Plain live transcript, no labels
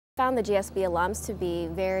found the GSB alums to be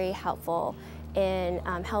very helpful in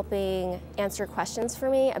helping answer questions for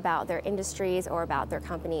me about their industries or about their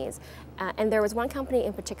companies. And there was one company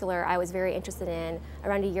in particular I was very interested in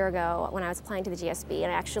around a year ago when I was applying to the GSB,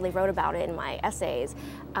 and I actually wrote about it in my essays.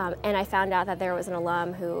 And I found out that there was an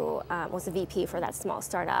alum who was a VP for that small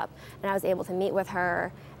startup, and I was able to meet with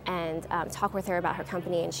her and talk with her about her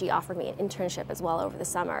company, and she offered me an internship as well over the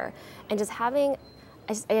summer. And just having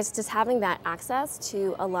that access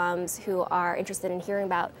to alums who are interested in hearing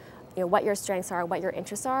about what your strengths are, what your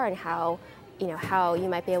interests are, and how you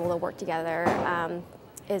might be able to work together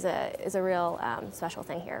is a real special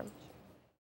thing here.